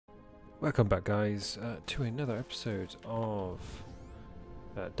Welcome back, guys, to another episode of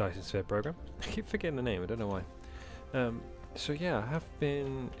Dyson Sphere Program. I keep forgetting the name, I don't know why. So yeah, I have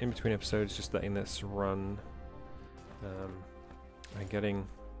been in between episodes just letting this run and getting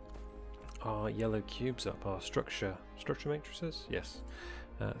our yellow cubes up, our structure matrices, yes.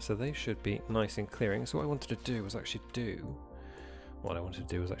 So they should be nice and clearing. So what I wanted to do was actually do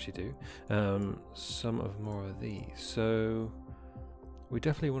some of more of these. So we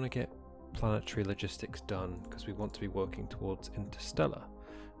definitely want to get planetary logistics done because we want to be working towards interstellar.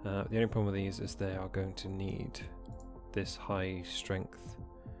 The only problem with these is they are going to need this high strength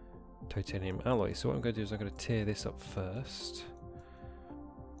titanium alloy. So what I'm going to do is I'm going to tear this up first.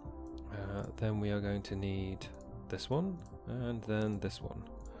 Then we are going to need this one and then this one.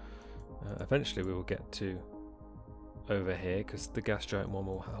 Eventually we will get to over here because the gas giant one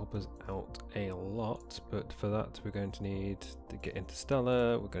will help us out a lot, but for that we're going to need to get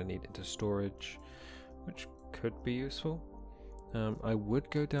interstellar, we're going to need into storage, which could be useful. I would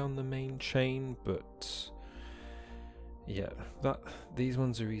go down the main chain, but yeah, these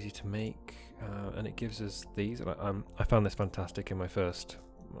ones are easy to make, and it gives us these. And I found this fantastic in my first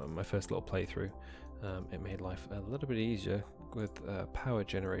little playthrough. It made life a little bit easier with power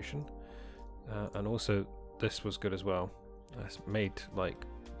generation, and also this was good as well. It's made like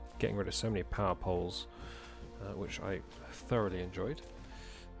getting rid of so many power poles, which I thoroughly enjoyed.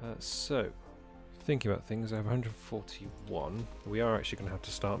 So thinking about things, I have 141. We are actually going to have to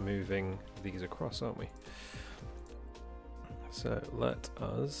start moving these across, aren't we? So let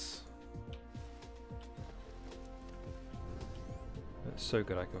us. It's so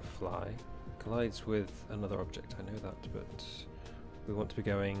good I can fly. Collides with another object, I know that, but we want to be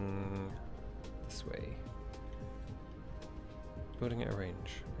going this way. Building at a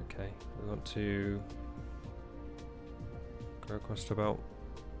range, okay. We want to go across to about,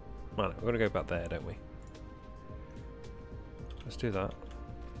 well, no, we're going to go about there, don't we? Let's do that.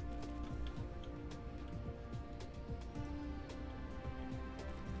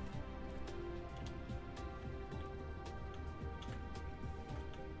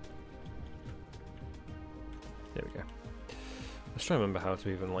 There we go. Let's try and remember how to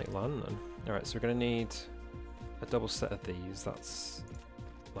even like land then. Alright, so we're going to need a double set of these. That's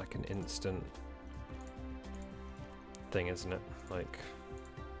like an instant thing, isn't it? Like,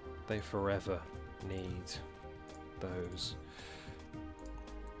 they forever need those.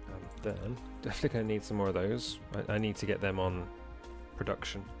 Then definitely going to need some more of those. I need to get them on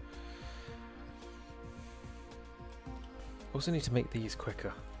production. Also need to make these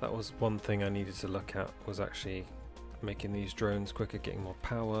quicker. That was one thing I needed to look at, was actually making these drones quicker, getting more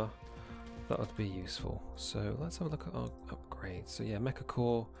power. That would be useful. So let's have a look at our upgrades. So yeah, mecha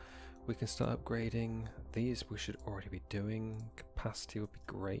core, we can start upgrading. These we should already be doing. Capacity would be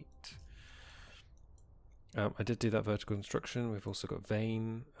great. I did do that vertical construction. We've also got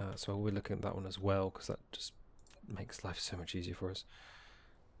vein, so we're looking at that one as well because that just makes life so much easier for us.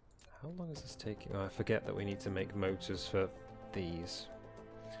 How long is this taking? Oh, I forget that we need to make motors for these.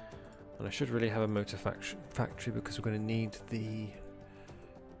 And I should really have a motor factory because we're going to need the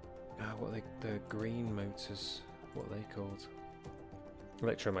the green motors. What are they called?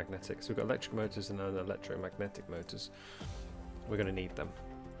 Electromagnetic. So we've got electric motors and then electromagnetic motors. We're going to need them.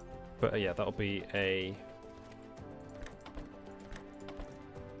 But yeah, that'll be an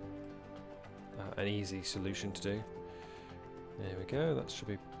easy solution to do. There we go. That should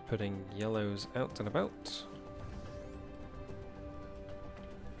be putting yellows out and about.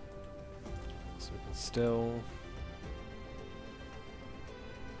 So we can still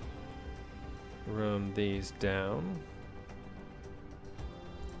run these down.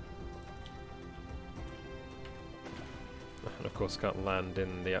 And of course can't land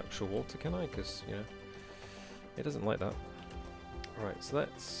in the actual water, can I? Because, you know, it doesn't like that. Alright, so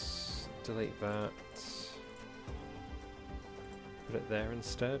let's delete that. Put it there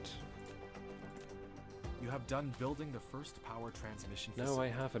instead. You have done building the first power transmission facility. No, I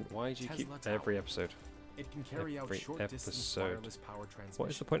haven't. Why do you keep every episode? It can carry out short-distance wireless power transmission.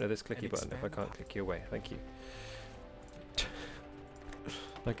 What is the point of this clicky button if I can't click you away? Thank you.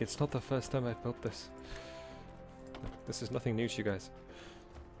 Like, it's not the first time I've built this. This is nothing new to you guys.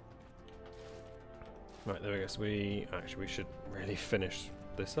 Right, there we go. So we should really finish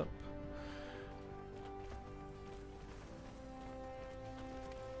this up.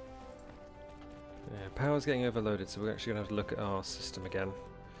 Yeah, power's getting overloaded, so we're actually going to have to look at our system again.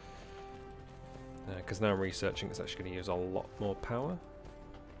 Because now I'm researching, it's actually going to use a lot more power.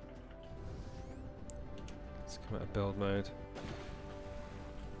 Let's come out of build mode.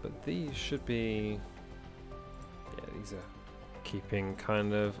 But these should be... yeah, these are keeping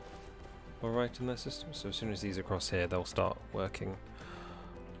kind of alright in their system. So as soon as these are across here, they'll start working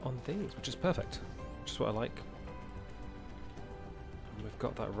on these, which is perfect. Which is what I like. And we've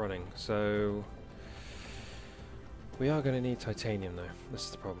got that running. So we are going to need titanium though. This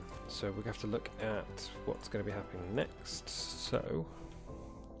is the problem. So we have to look at what's going to be happening next. So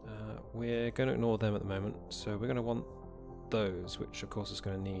we're going to ignore them at the moment. So we're going to want those, which of course is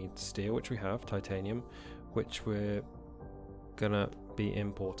going to need steel, which we have, titanium, which we're going to be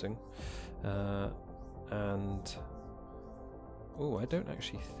importing. And oh, I don't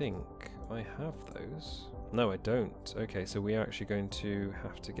actually think I have those. No, I don't. Okay, so we are actually going to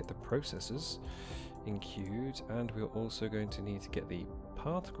have to get the processors in queued, and we're also going to need to get the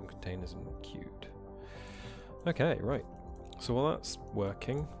particle containers in queued. Okay, right. So while that's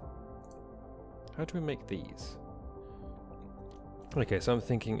working, how do we make these? Okay, so I'm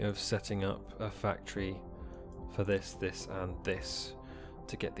thinking of setting up a factory for this, this, and this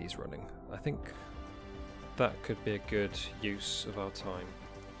to get these running. I think that could be a good use of our time.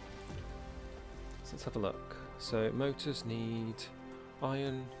 So let's have a look. So motors need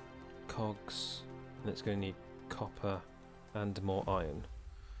iron, cogs, and it's going to need copper and more iron.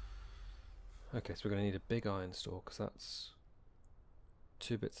 Okay, so we're going to need a big iron store because that's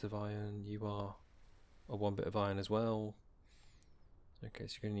 2 bits of iron. You are a 1 bit of iron as well. Okay,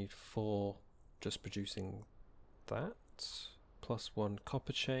 so you're going to need 4 just producing that, plus 1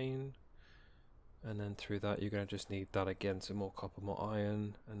 copper chain, and then through that you're going to just need that again, so more copper, more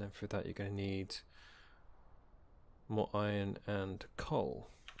iron, and then through that you're going to need more iron and coal.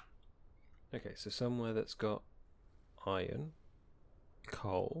 Okay, so somewhere that's got iron,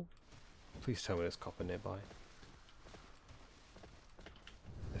 coal, please tell me there's copper nearby.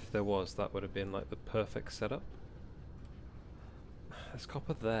 If there was, that would have been like the perfect setup. There's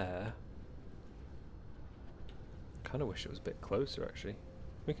copper there. Kind of wish it was a bit closer actually.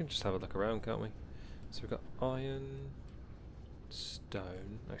 We can just have a look around, can't we? So we've got iron,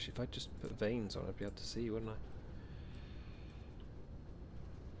 stone. Actually, if I just put veins on, I'd be able to see, wouldn't I?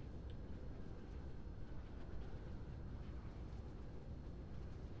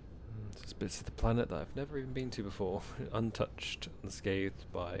 There's bits of the planet that I've never even been to before, untouched, unscathed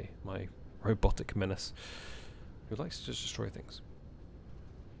by my robotic menace, who likes to just destroy things.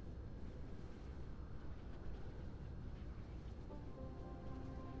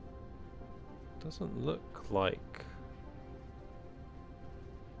 Doesn't look like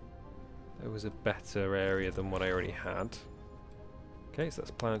there was a better area than what I already had. Okay, so that's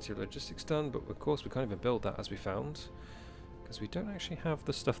planetary logistics done, but of course we can't even build that as we found, because we don't actually have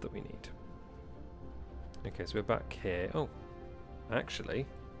the stuff that we need. Okay, so we're back here. Oh, actually,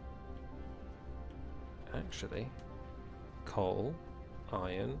 coal,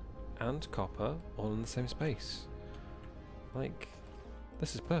 iron, and copper all in the same space. Like,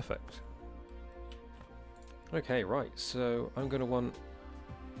 this is perfect. Okay, right, so I'm going to want...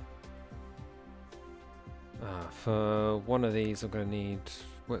 for one of these I'm going to need...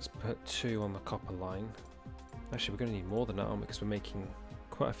 let's put 2 on the copper line. Actually, we're going to need more than that, aren't we? Because we're making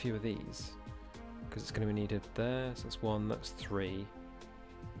quite a few of these. Because it's going to be needed there, so that's 1, that's 3.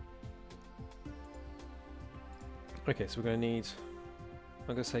 Okay, so we're going to need...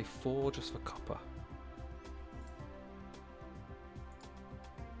 I'm going to say 4 just for copper.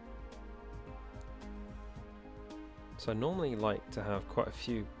 So I normally like to have quite a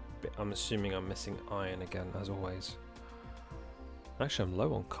few, but I'm assuming I'm missing iron again, as always. Actually, I'm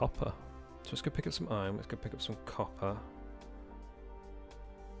low on copper. So let's go pick up some iron, let's go pick up some copper.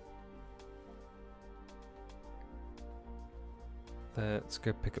 Let's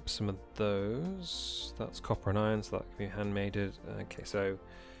go pick up some of those. That's copper and iron, so that can be handmaded. Okay, so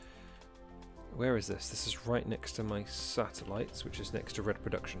where is this? This is right next to my satellites, which is next to red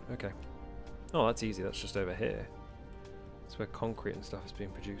production. Okay. Oh, that's easy, that's just over here. That's where concrete and stuff is being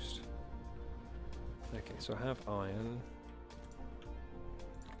produced. Okay, so I have iron.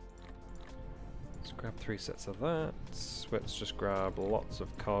 Let's grab 3 sets of that. Let's just grab lots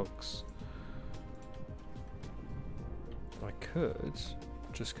of cogs. I could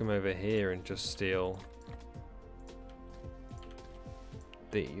just come over here and just steal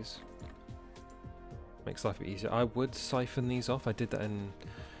these. Makes life a bit easier. I would siphon these off. I did that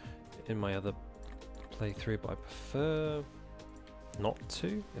in my other playthrough, but I prefer not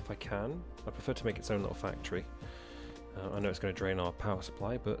to, if I can. I prefer to make its own little factory. I know it's going to drain our power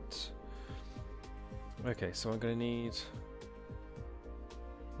supply, but... Okay, so I'm going to need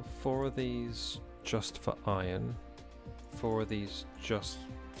 4 of these just for iron, 4 of these just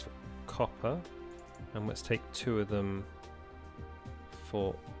for copper, and let's take 2 of them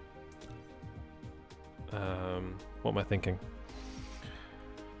for... what am I thinking?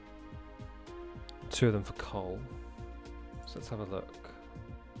 2 of them for coal. So let's have a look.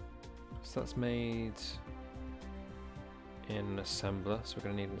 So that's made in an assembler, so we're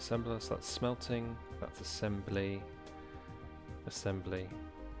going to need an assembler. So that's smelting, that's assembly, assembly,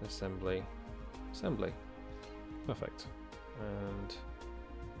 assembly, assembly. Perfect. And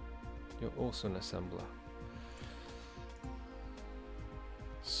you're also an assembler.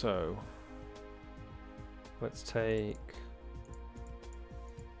 So let's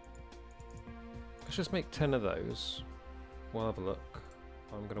just make 10 of those. We'll have a look.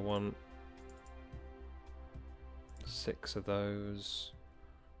 I'm going to want 6 of those.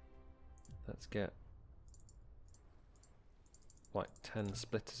 Let's get like 10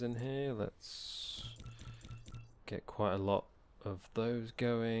 splitters in here. Let's get quite a lot of those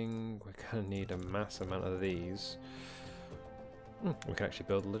going. We're going to need a massive amount of these. We can actually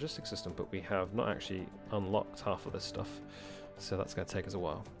build a logistics system, but we have not actually unlocked half of this stuff, so that's going to take us a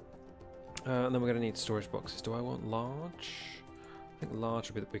while. And then we're going to need storage boxes. Do I want large? I think large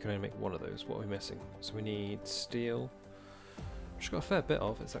would be that we can only make one of those. What are we missing? So we need steel, which I've got a fair bit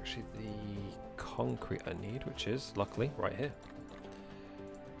of. It's actually the concrete I need, which is, luckily, right here.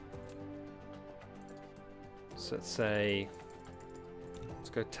 So let's say, let's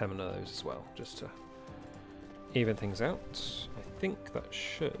go 10 of those as well, just to even things out. I think that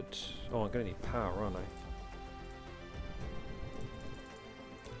should... Oh, I'm going to need power, aren't I?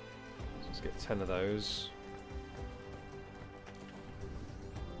 So let's get 10 of those.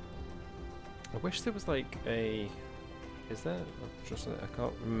 I wish there was like a... Is there? Just I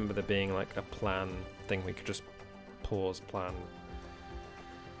can't remember there being like a plan thing we could just pause, plan,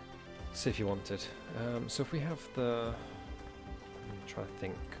 see if you wanted. So if we have the... I'm trying to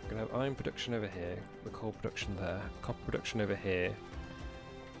think. We're going to have iron production over here, the coal production there, copper production over here.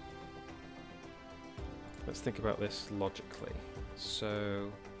 Let's think about this logically.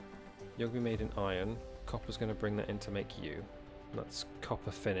 So you're going to be made in iron, copper's going to bring that in to make you. That's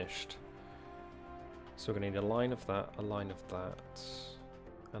copper finished. So we're going to need a line of that, and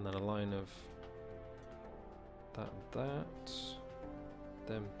then a line of that and that,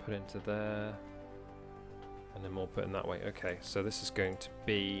 then put into there, and then more put in that way. Okay, so this is going to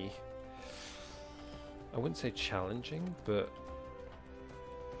be, I wouldn't say challenging, but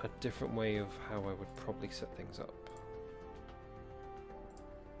a different way of how I would probably set things up.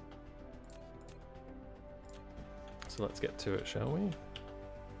 So let's get to it, shall we?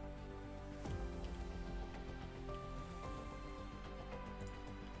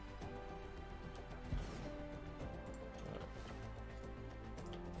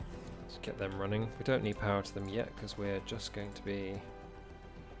 Get them running. We don't need power to them yet because we're just going to be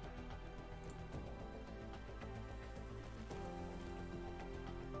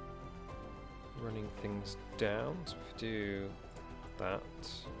running things down. So if we do that,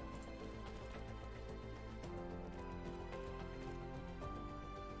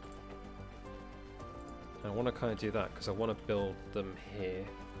 I want to kind of do that because I want to build them here.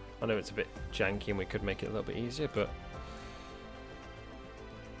 I know it's a bit janky and we could make it a little bit easier, but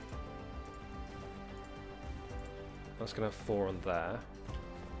that's going to have 4 on there.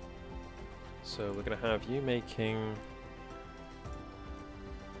 So we're going to have you making...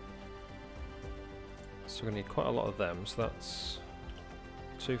 So we're going to need quite a lot of them. So that's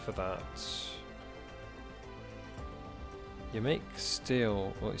 2 for that. You make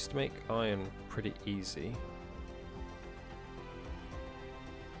steel, well, it's to make iron pretty easy.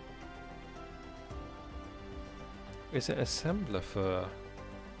 Is it assembler for...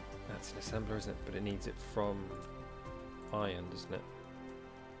 That's an assembler, isn't it? But it needs it from iron, doesn't it?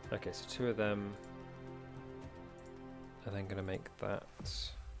 Okay, so 2 of them, and then going to make that.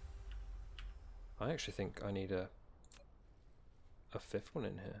 I actually think I need a 5th one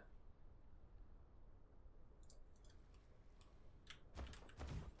in here.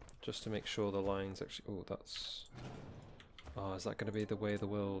 Just to make sure the lines actually... Oh, that's... Oh, is that going to be the way of the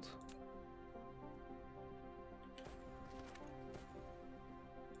world?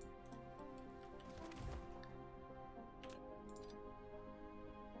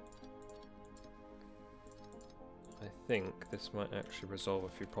 I think this might actually resolve a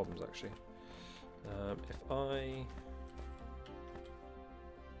few problems actually. If I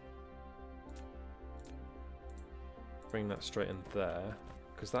bring that straight in there,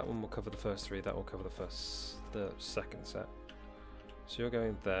 because that one will cover the first 3, that will cover the second set. So you're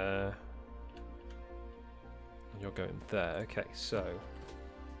going there, and you're going there. Okay, so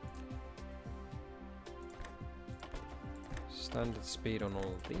standard speed on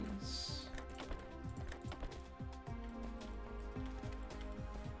all of these.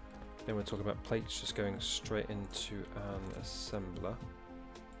 Then we're talking about plates just going straight into an assembler.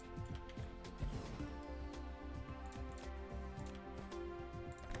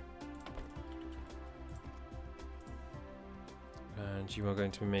 And you are going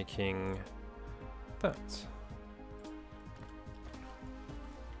to be making that.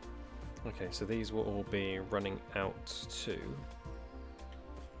 Okay, so these will all be running out too.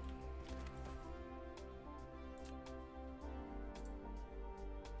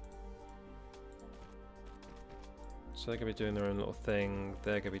 So they're going to be doing their own little thing,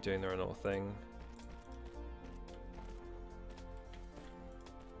 they're going to be doing their own little thing.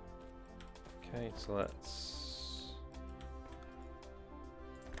 Okay, so let's...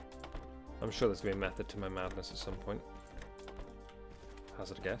 I'm sure there's going to be a method to my madness at some point.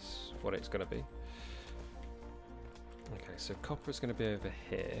 Hazard a guess what it's going to be. Okay, so copper is going to be over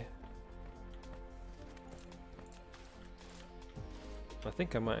here. I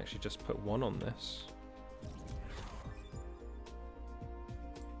think I might actually just put one on this.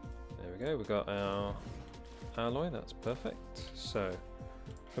 There we go, we got our alloy, that's perfect. So,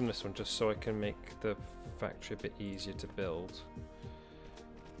 from this one, just so I can make the factory a bit easier to build.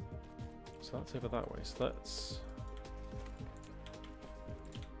 So that's over that way, so let's...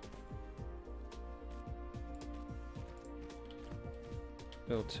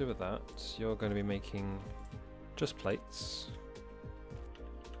 build two of that. You're going to be making just plates.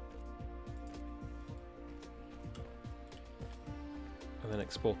 And then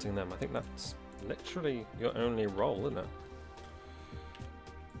exporting them. I think that's literally your only role, isn't it?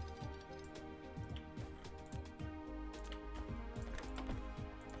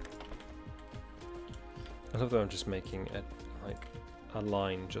 I love that I'm just making a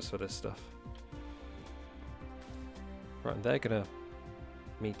line just for this stuff. Right, and they're gonna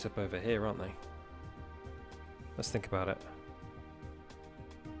meet up over here, aren't they? Let's think about it.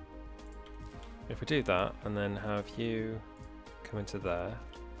 If we do that and then have you come into there.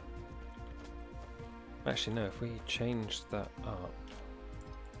 Actually no, if we change that up.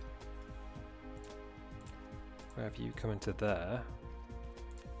 We have you come into there.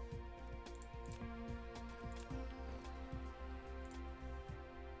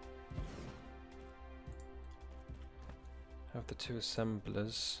 Have the two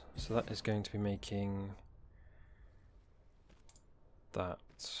assemblers, so that is going to be making that.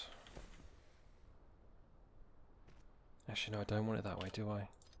 Actually, no, I don't want it that way, do I?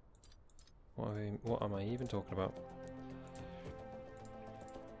 What am I even talking about?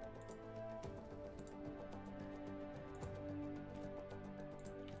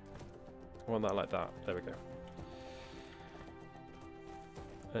 I want that like that. There we go.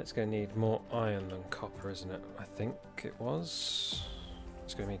 It's going to need more iron than copper, isn't it? I think it was.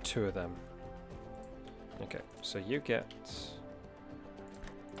 It's going to need two of them. Okay, so you get...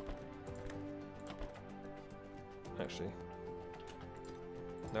 Actually...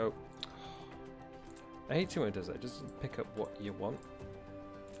 Nope. I hate it when it does that. It doesn't pick up what you want.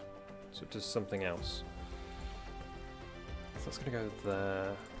 So it does something else. So that's going to go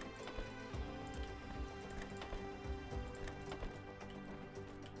there.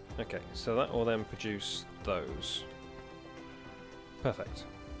 Okay, so that will then produce those. Perfect.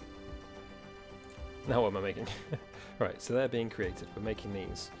 Now what am I making? Right, so they're being created. We're making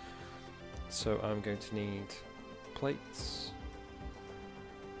these. So I'm going to need plates.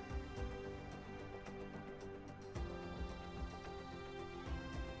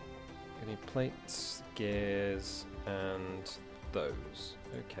 I need plates, gears, and those.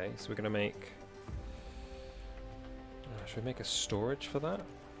 Okay, so we're going to make... should we make a storage for that?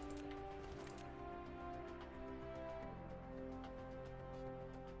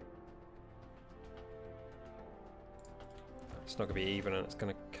 It's not going to be even, and it's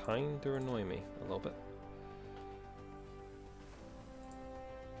going to kind of annoy me a little bit.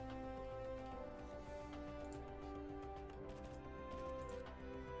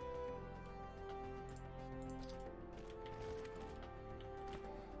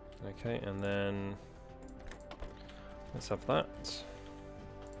 Okay, and then let's have that.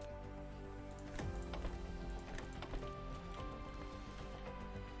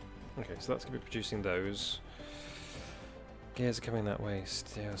 Okay, so that's going to be producing those. Gears are coming that way,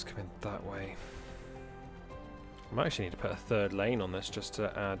 steel's coming that way. I might actually need to put a third lane on this just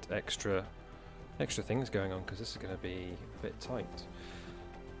to add extra things going on, because this is going to be a bit tight.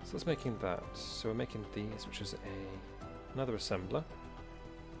 So let's making that. So we're making these, which is another assembler.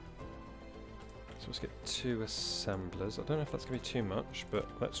 So let's get two assemblers. I don't know if that's going to be too much, but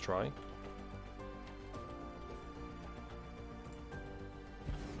let's try.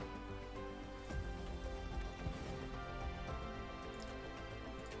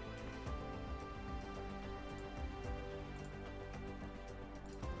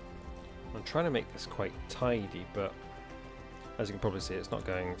 I'm trying to make this quite tidy, but as you can probably see, it's not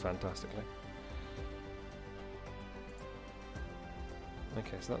going fantastically.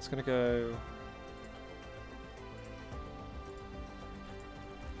 Okay, so that's going to go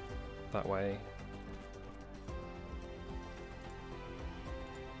that way.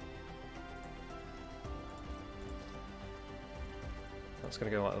 That's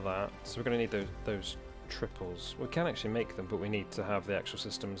going to go like that. So we're going to need those triples. We can actually make them, but we need to have the actual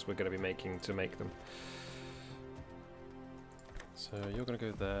systems we're going to be making to make them. So you're going to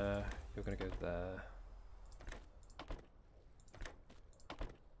go there, you're going to go there.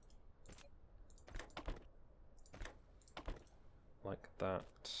 Like that.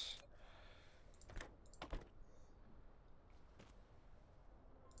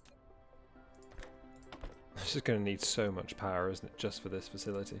 This is going to need so much power, isn't it, just for this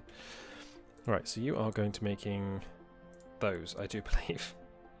facility. Alright, so you are going to making those, I do believe.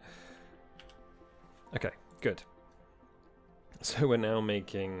 Okay, good. So we're now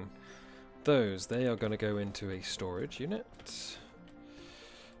making those. They are going to go into a storage unit.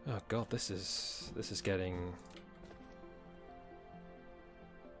 Oh god, this is getting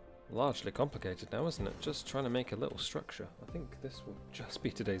largely complicated now, isn't it? Just trying to make a little structure. I think this will just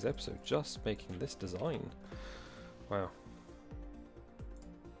be today's episode, just making this design. Wow.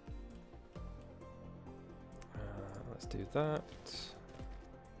 Let's do that.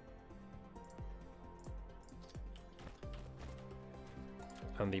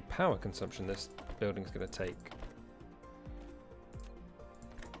 And the power consumption this building's going to take,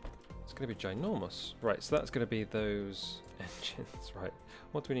 it's going to be ginormous. Right, so that's going to be those engines. Right,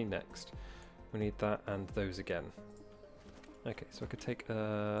 what do we need next? We need that and those again. Okay, so I could take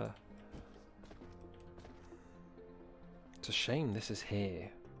it's a shame this is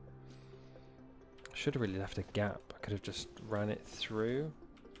here. I should have really left a gap. I could have just ran it through.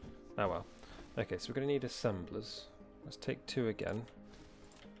 Oh well. Okay, so we're going to need assemblers. Let's take 2 again.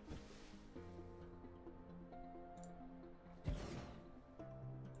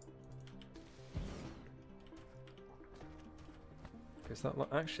 Because that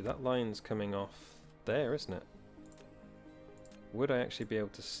actually that line's coming off there, isn't it? Would I actually be able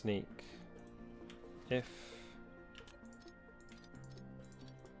to sneak if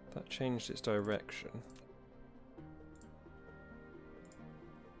that changed its direction?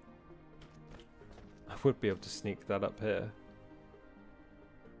 I would be able to sneak that up here.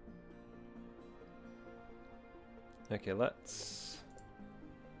 Okay, let's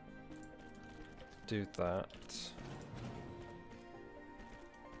do that.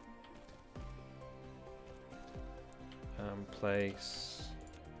 Place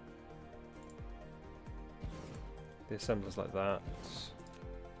the assemblers like that.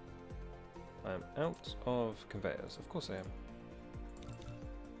 I'm out of conveyors, of course I am.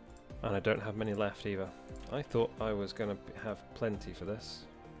 And I don't have many left either. I thought I was going to have plenty for this.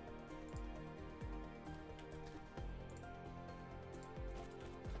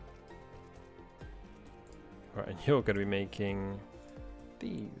 Right, and you're going to be making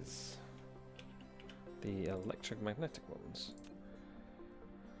these. The electromagnetic ones.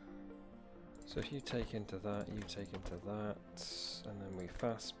 So if you take into that, you take into that, and then we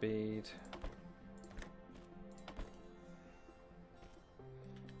fast speed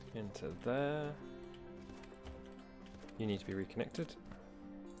into there. You need to be reconnected.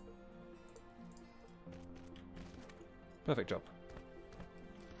 Perfect job.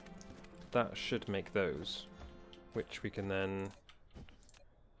 That should make those, which we can then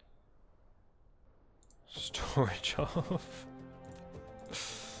storage off.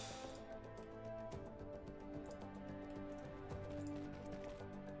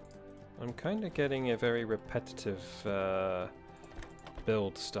 I'm kind of getting a very repetitive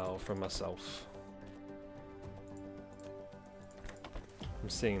build style from myself. I'm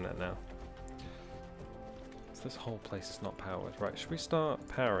seeing that now. So this whole place is not powered. Right, should we start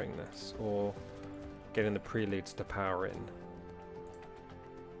powering this or getting the preludes to power in?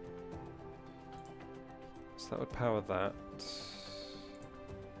 That would power that.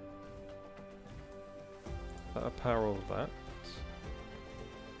 That would power all of that.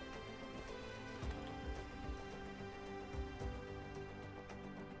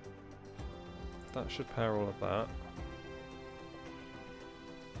 That should power all of that.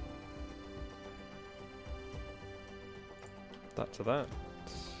 That to that.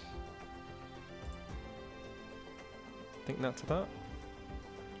 I think that to that.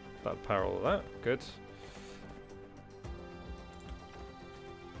 That would power all of that. Good.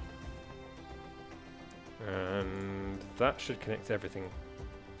 And that should connect everything.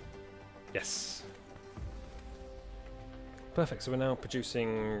 Yes. Perfect, so we're now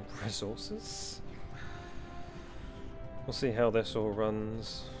producing resources. We'll see how this all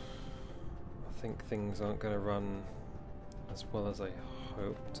runs. I think things aren't going to run as well as I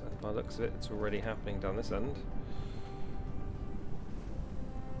hoped, and by the looks of it, it's already happening down this end.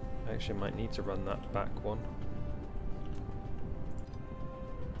 I actually might need to run that back one.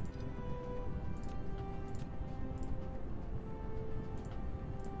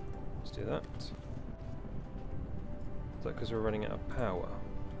 Let's do that. Is that because we're running out of power?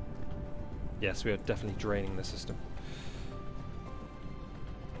 Yes, we are definitely draining the system.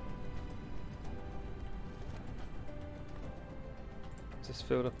 Is this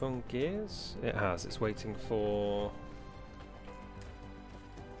filled up on gears? It has. It's waiting for...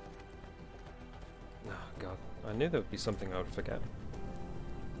 Oh god, I knew there would be something I would forget.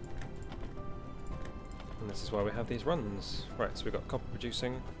 And this is why we have these runs. Right, so we've got copper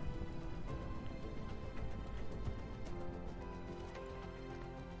producing.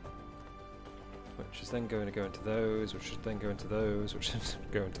 Which is then going to go into those, which should then go into those, which should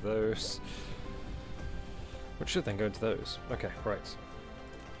go into those. Which should then go into those. Okay, right.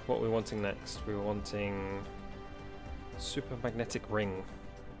 What are we wanting next? We were wanting supermagnetic ring,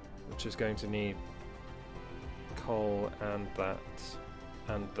 which is going to need coal and that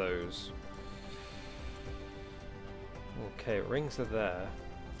and those. Okay, rings are there,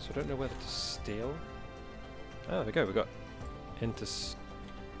 so I don't know whether to steal. Oh, there we go. We got I think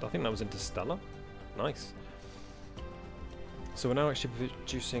that was interstellar. Nice. So we're now actually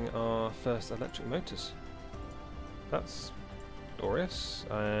producing our first electric motors. That's glorious.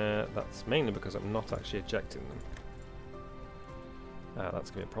 That's mainly because I'm not actually ejecting them.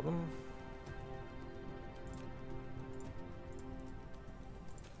 That's going to be a problem.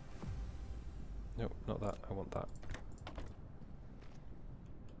 Nope, not that. I want that.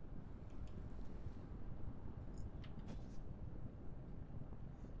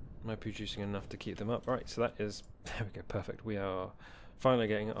 Am I producing enough to keep them up? Right, so that is... There we go, perfect. We are finally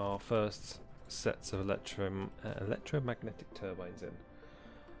getting our first sets of electromagnetic turbines in.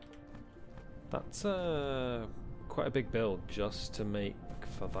 That's quite a big build just to make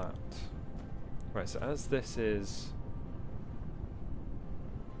for that. Right, so as this is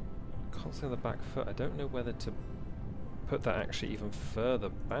constantly on the back foot, I don't know whether to put that actually even further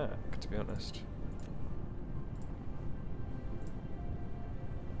back, to be honest.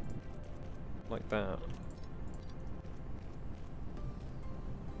 Like that.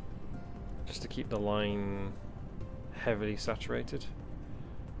 Just to keep the line heavily saturated.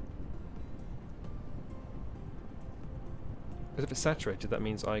 Because if it's saturated, that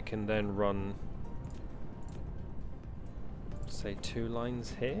means I can then run, say, 2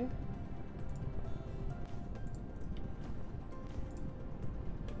 lines here.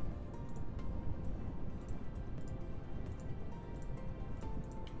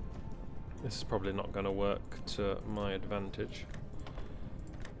 This is probably not going to work to my advantage.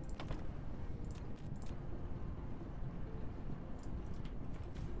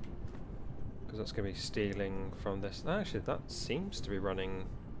 Because that's going to be stealing from this. Actually, that seems to be running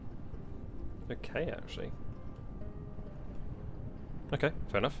okay, actually. Okay,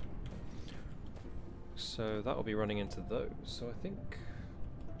 fair enough. So that will be running into those. So I think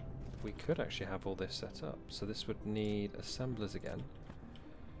we could actually have all this set up. So this would need assemblers again.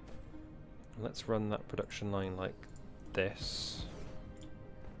 Let's run that production line like this.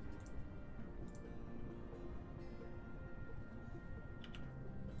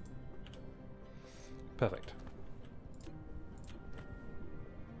 Perfect.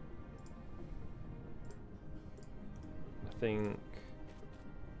 I think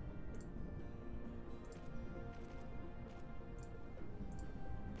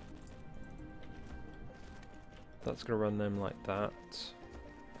that's going to run them like that.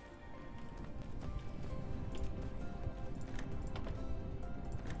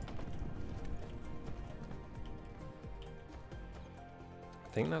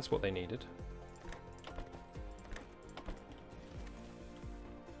 I think that's what they needed.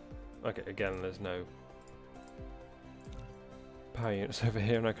 Okay, again, there's no power units over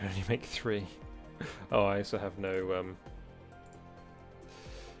here, and I can only make 3. Oh, I also have no...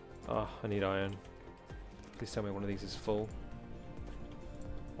 I need iron. Please tell me one of these is full.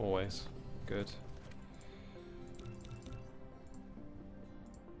 Always. Good.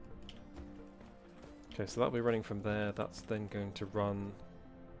 Okay, so that'll be running from there. That's then going to run...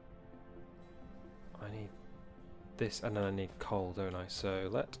 I need this, and then I need coal, don't I? So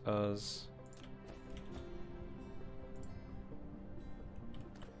let us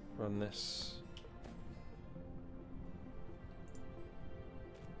run this.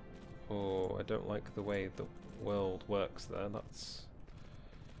 Oh, I don't like the way the world works there. That's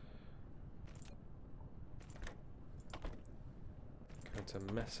going to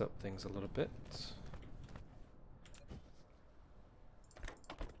mess up things a little bit.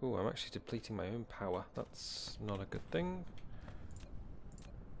 Oh, I'm actually depleting my own power. That's not a good thing.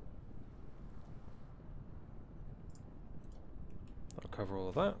 That'll cover all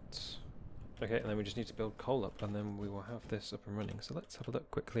of that. Okay, and then we just need to build coal up, and then we will have this up and running. So let's have a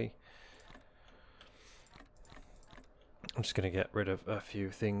look quickly. I'm just going to get rid of a few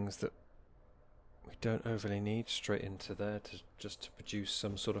things that we don't overly need straight into there just to produce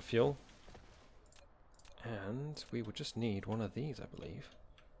some sort of fuel. And we will just need one of these, I believe.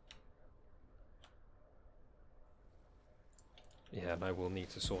 Yeah, and I will need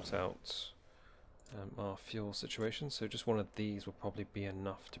to sort out our fuel situation, so just one of these will probably be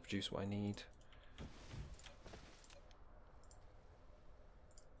enough to produce what I need.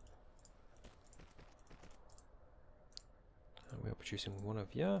 And we are producing one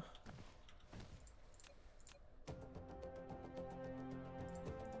of ya.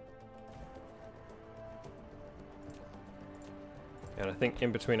 And I think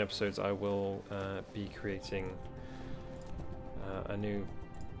in between episodes I will be creating a new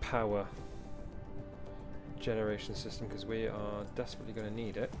power generation system, because we are desperately going to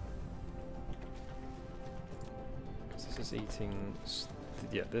need it. Because this is eating...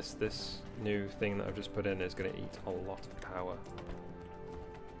 yeah, this new thing that I've just put in is going to eat a lot of power.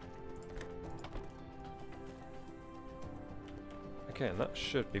 Okay, and that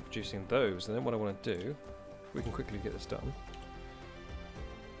should be producing those, and then what I want to do, if we can quickly get this done.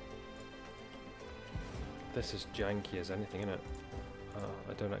 This is janky as anything, isn't it?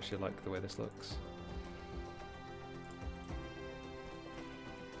 I don't actually like the way this looks.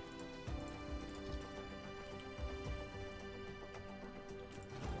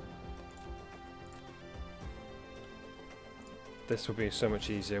 This will be so much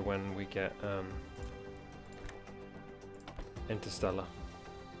easier when we get interstellar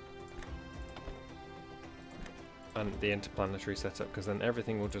and the interplanetary setup, because then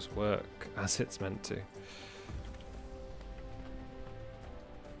everything will just work as it's meant to.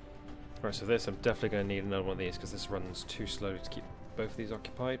 Right, so this I'm definitely going to need another one of these, because this runs too slowly to keep both of these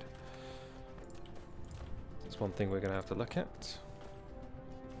occupied. That's one thing we're going to have to look at.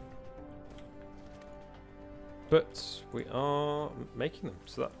 But we are making them,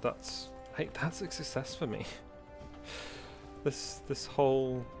 so that's hey, that's a success for me. This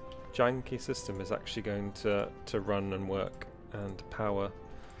whole janky system is actually going to run and work and power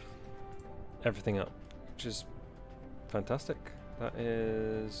everything up, which is fantastic. That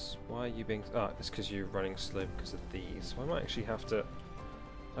is... why are you being... ah, it's because you're running slow because of these. So I might actually have to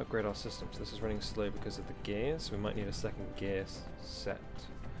upgrade our system. So this is running slow because of the gears. We might need a second gear set,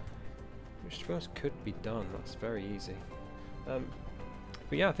 which to be honest could be done. That's very easy. But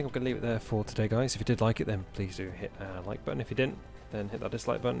yeah, I think I'm going to leave it there for today, guys. If you did like it, then please do hit a like button. If you didn't, then hit that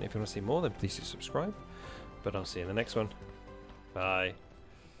dislike button. If you want to see more, then please do subscribe. But I'll see you in the next one. Bye.